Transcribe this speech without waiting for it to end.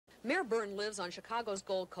Mayor Byrne lives on Chicago's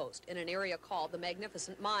Gold Coast in an area called the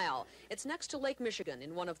Magnificent Mile. It's next to Lake Michigan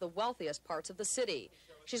in one of the wealthiest parts of the city.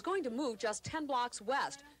 She's going to move just 10 blocks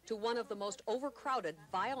west to one of the most overcrowded,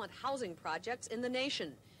 violent housing projects in the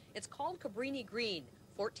nation. It's called Cabrini-Green.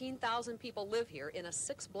 14,000 people live here in a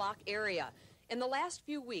 6-block area. In the last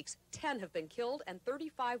few weeks, 10 have been killed and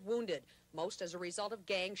 35 wounded, most as a result of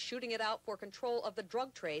gangs shooting it out for control of the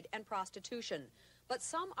drug trade and prostitution. But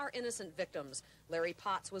some are innocent victims. Larry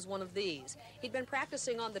Potts was one of these. He'd been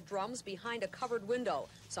practicing on the drums behind a covered window.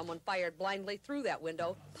 Someone fired blindly through that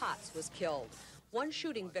window. Potts was killed. One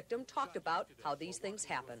shooting victim talked about how these things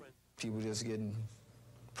happen. People just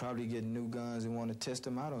probably getting new guns and want to test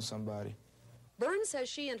them out on somebody. Byrne says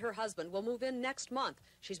she and her husband will move in next month.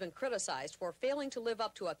 She's been criticized for failing to live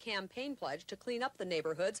up to a campaign pledge to clean up the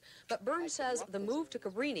neighborhoods, but Byrne says the move to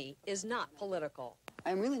Cabrini is not political.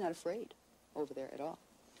 I'm really not afraid over there at all.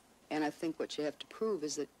 And I think what you have to prove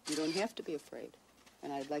is that you don't have to be afraid.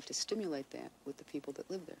 And I'd like to stimulate that with the people that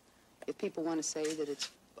live there. If people want to say that it's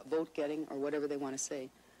vote-getting or whatever they want to say,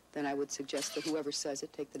 then I would suggest that whoever says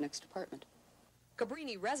it take the next apartment.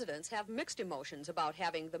 Cabrini residents have mixed emotions about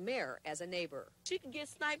having the mayor as a neighbor. She can get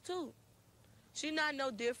sniped too. She's not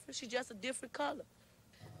no different. She's just a different color.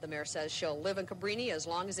 The mayor says she'll live in Cabrini as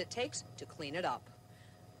long as it takes to clean it up.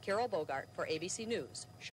 Carol Bogart for ABC News.